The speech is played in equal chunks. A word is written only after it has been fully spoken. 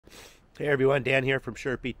Hey everyone, Dan here from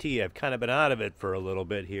Sherp PT. I've kind of been out of it for a little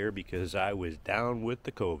bit here because I was down with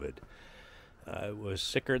the COVID. I was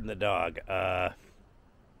sicker than the dog.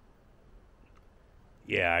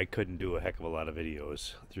 Yeah, I couldn't do a heck of a lot of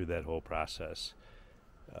videos through that whole process.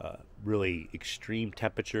 Really extreme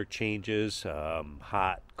temperature changes,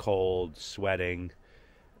 hot, cold, sweating.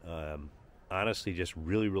 Honestly, just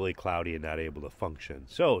really cloudy and not able to function.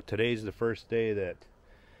 So today's the first day that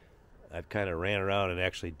I've kind of ran around and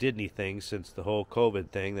actually did anything since the whole COVID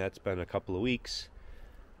thing. That's been a couple of weeks.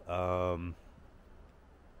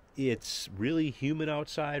 It's really humid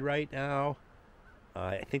outside right now.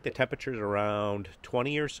 I think the temperature's around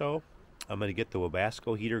 20 or so. I'm going to get the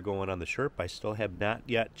Wabasco heater going on the Sherp. I still have not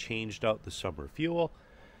yet changed out the summer fuel.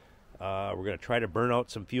 We're going to try to burn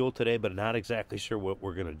out some fuel today, but not exactly sure what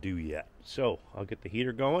we're going to do yet. So I'll get the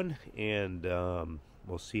heater going, and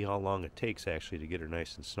we'll see how long it takes actually to get her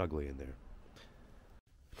nice and snugly in there.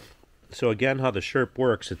 So again, how the Sherp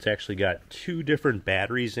works, it's actually got two different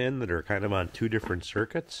batteries in that are kind of on two different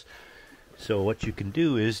circuits. So what you can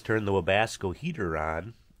do is turn the Wabasco heater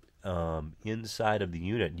on inside of the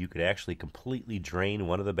unit. You could actually completely drain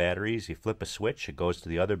one of the batteries. You flip a switch, it goes to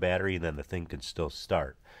the other battery, and then the thing can still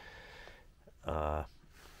start. I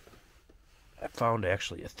found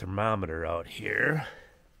actually a thermometer out here.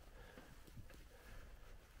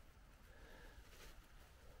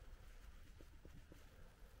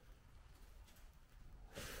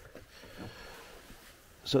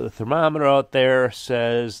 So the thermometer out there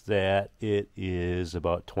says that it is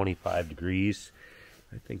about 25 degrees.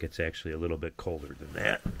 I think it's actually a little bit colder than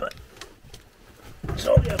that, but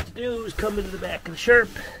so all you have to do is come into the back of the Sherp.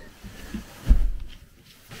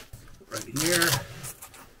 Right here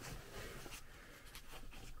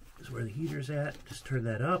is where the heater's at. Just turn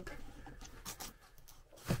that up.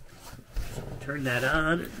 Turn that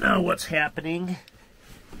on. Now what's happening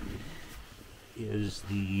is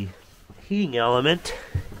the heating element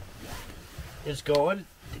is going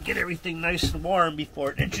to get everything nice and warm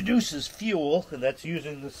before it introduces fuel, and that's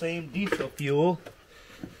using the same diesel fuel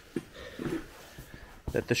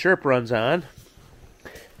that the Sherp runs on.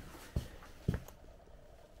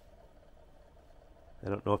 I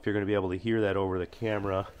don't know if you're going to be able to hear that over the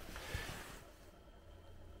camera,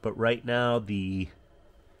 but right now you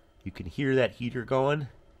can hear that heater going,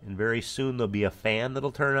 and very soon there'll be a fan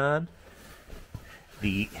that'll turn on.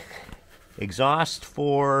 The exhaust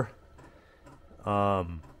for the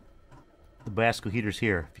Wabasco heater's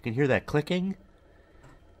here. If you can hear that clicking,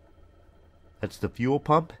 that's the fuel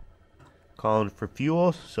pump calling for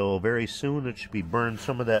fuel, so very soon it should be burning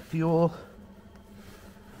some of that fuel.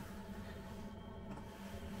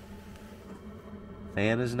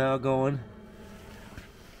 Fan is now going.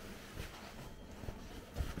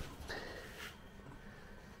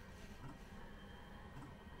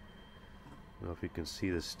 I don't know if you can see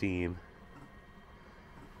the steam.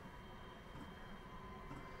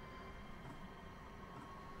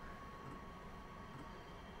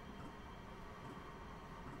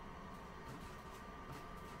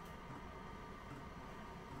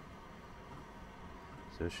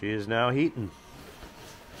 So she is now heating.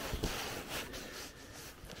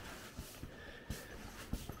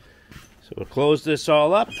 So we'll close this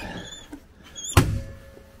all up.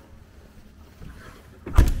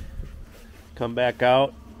 Come back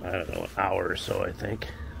out, I don't know, an hour or so, I think.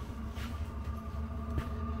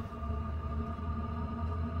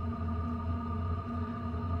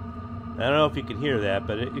 I don't know if you can hear that,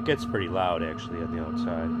 but it gets pretty loud actually on the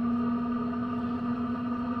outside.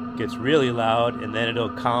 It gets really loud, and then it'll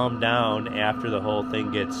calm down after the whole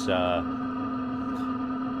thing gets up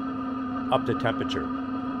to temperature.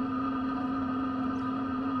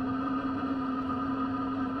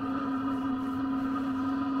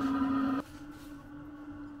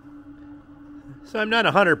 So I'm not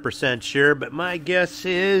 100% sure, but my guess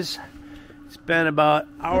is it's been about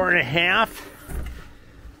an hour and a half,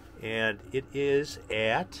 and it is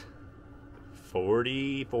at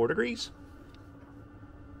 44 degrees.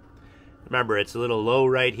 Remember, it's a little low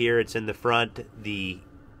right here. It's in the front. The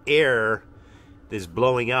air is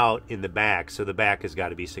blowing out in the back, so the back has got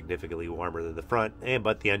to be significantly warmer than the front.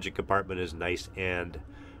 But the engine compartment is nice and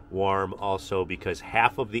warm also, because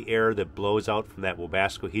half of the air that blows out from that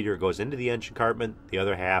Wabasco heater goes into the engine compartment, the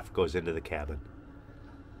other half goes into the cabin.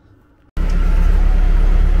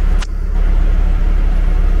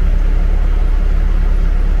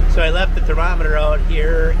 So I left the thermometer out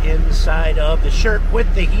here inside of the Sherp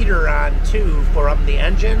with the heater on too from the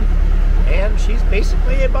engine, and she's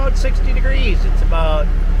basically about 60 degrees. It's about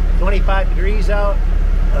 25 degrees out.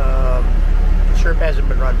 The Sherp hasn't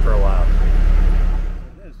been run for a while.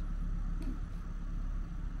 This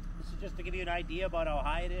is just to give you an idea about how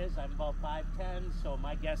high it is, I'm about 5'10", so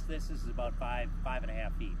my guess this is about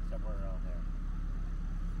 5.5 feet, somewhere around there.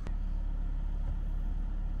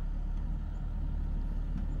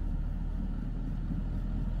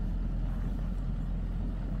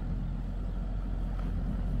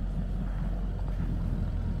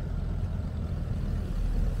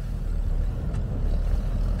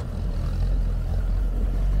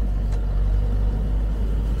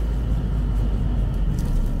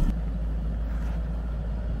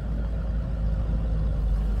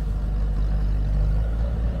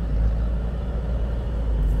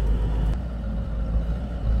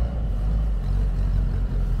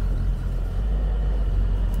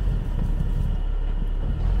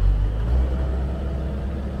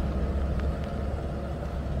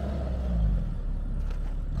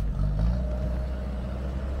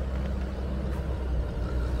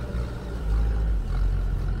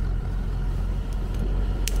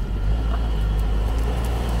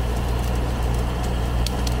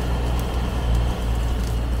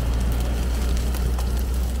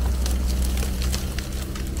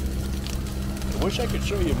 I wish I could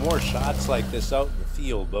show you more shots like this out in the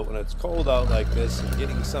field, but when it's cold out like this and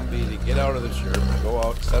getting somebody to get out of the Sherp, go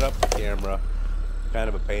out, set up the camera, kind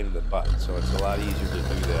of a pain in the butt. So it's a lot easier to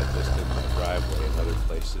do that just in the driveway and other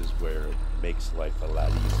places where it makes life a lot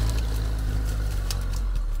easier.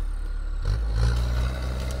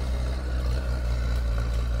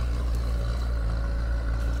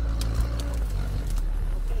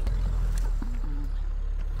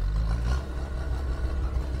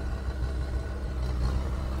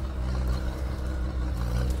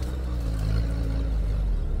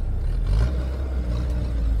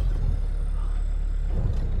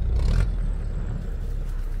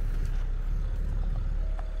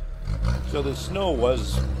 So the snow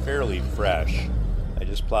was fairly fresh. I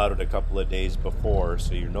just plowed it a couple of days before,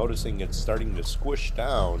 so you're noticing it's starting to squish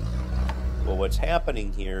down. Well, what's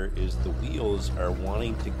happening here is the wheels are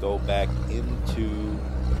wanting to go back into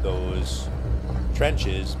those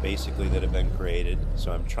trenches, basically, that have been created.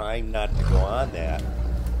 So I'm trying not to go on that.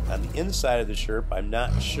 On the inside of the Sherp, I'm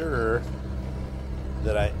not sure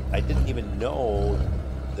that I didn't even know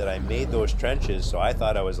that I made those trenches, so I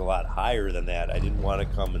thought I was a lot higher than that. I didn't want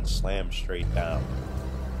to come and slam straight down.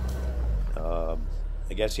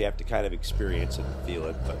 I guess you have to kind of experience it and feel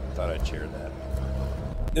it, but I thought I'd share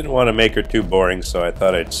that. Didn't want to make her too boring, so I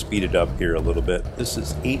thought I'd speed it up here a little bit. This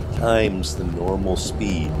is 8 times the normal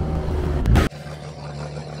speed.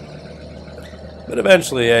 But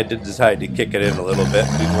eventually I did decide to kick it in a little bit.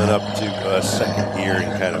 We went up to second gear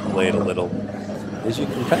and kind of played a little. As you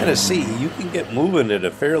can kind of see, you can get moving at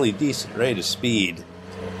a fairly decent rate of speed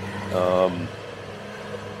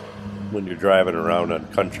when you're driving around on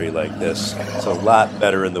country like this. It's a lot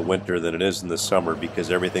better in the winter than it is in the summer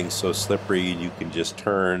because everything's so slippery and you can just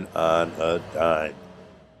turn on a dime.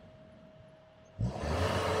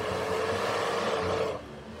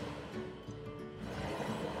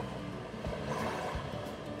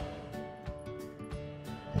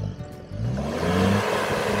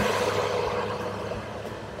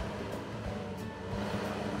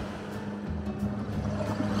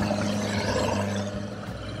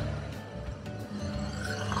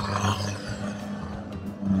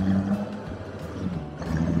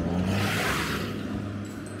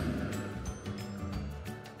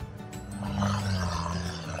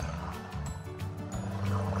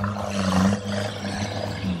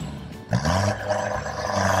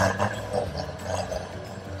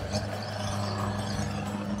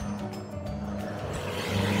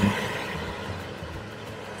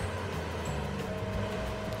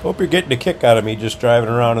 Hope you're getting a kick out of me just driving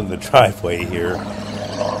around in the driveway here.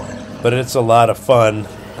 But it's a lot of fun.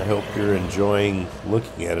 I hope you're enjoying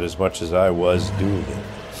looking at it as much as I was doing it.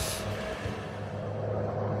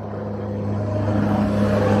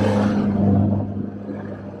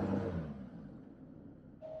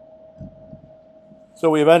 So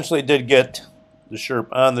we eventually did get the Sherp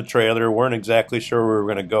on the trailer. We weren't exactly sure where we were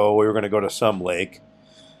going to go. We were going to go to some lake.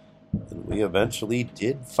 And we eventually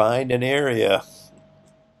did find an area.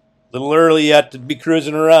 A little early yet to be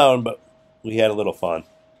cruising around, but we had a little fun.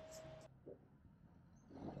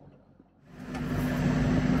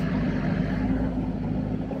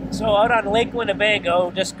 So out on Lake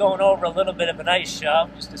Winnebago, just going over a little bit of an ice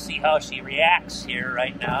shelf just to see how she reacts here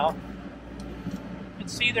right now. You can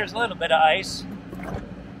see there's a little bit of ice.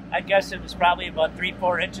 I guess it was probably about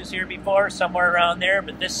 3-4 inches here before, somewhere around there,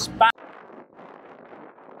 but this spot.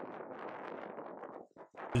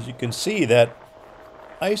 As you can see, that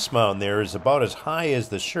ice mound there is about as high as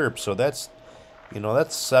the Sherp, so that's, you know,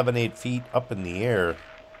 that's 7-8 feet up in the air.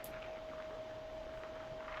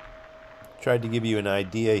 Tried to give you an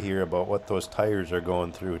idea here about what those tires are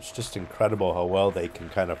going through. It's just incredible how well they can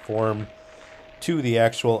kind of form to the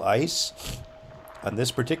actual ice. On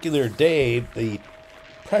this particular day, the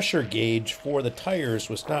pressure gauge for the tires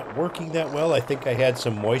was not working that well. I think I had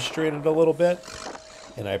some moisture in it a little bit,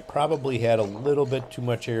 and I probably had a little bit too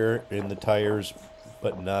much air in the tires,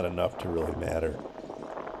 but not enough to really matter.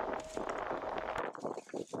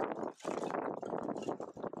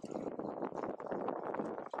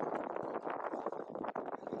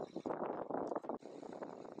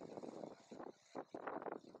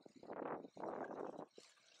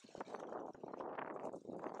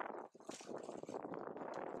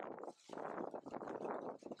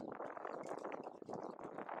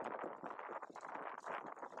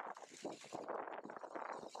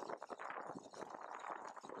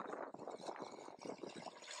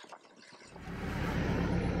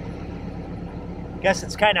 Guess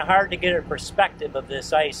it's kind of hard to get a perspective of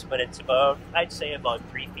this ice, but it's about, I'd say about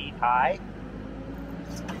 3 feet high.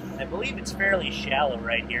 I believe it's fairly shallow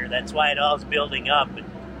right here. That's why it all's building up. And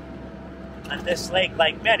on this lake,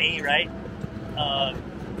 like many, right,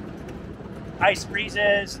 ice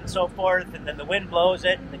freezes and so forth, and then the wind blows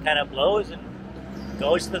it, and it kind of blows and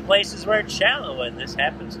goes to the places where it's shallow, and this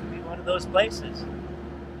happens to be one of those places.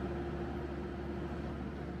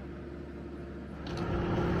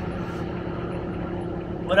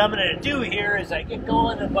 What I'm going to do here is I get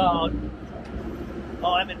going about,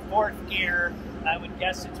 I'm in 4th gear. I would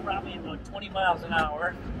guess it's probably about 20 miles an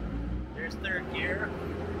hour. There's 3rd gear.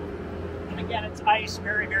 And again, it's ice,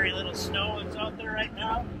 very, very little snow is out there right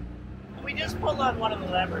now. And we just pull on one of the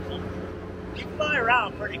levers and you fly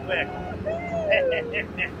around pretty quick.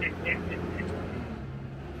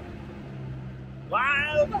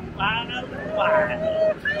 Wild, wild,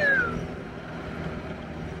 wild.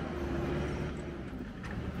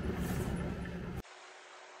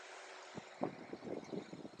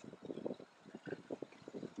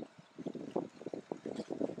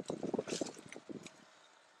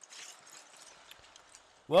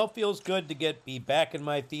 Well, feels good to be back in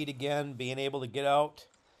my feet again, being able to get out.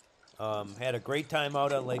 Had a great time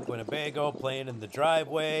out at Lake Winnebago, playing in the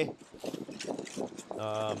driveway.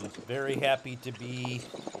 Very happy to be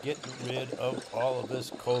getting rid of all of this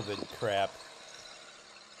COVID crap.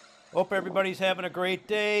 Hope everybody's having a great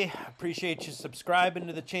day. Appreciate you subscribing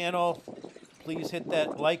to the channel. Please hit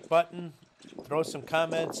that like button. Throw some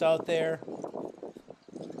comments out there.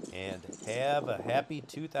 And have a happy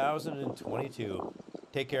 2022.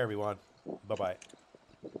 Take care, everyone. Bye-bye.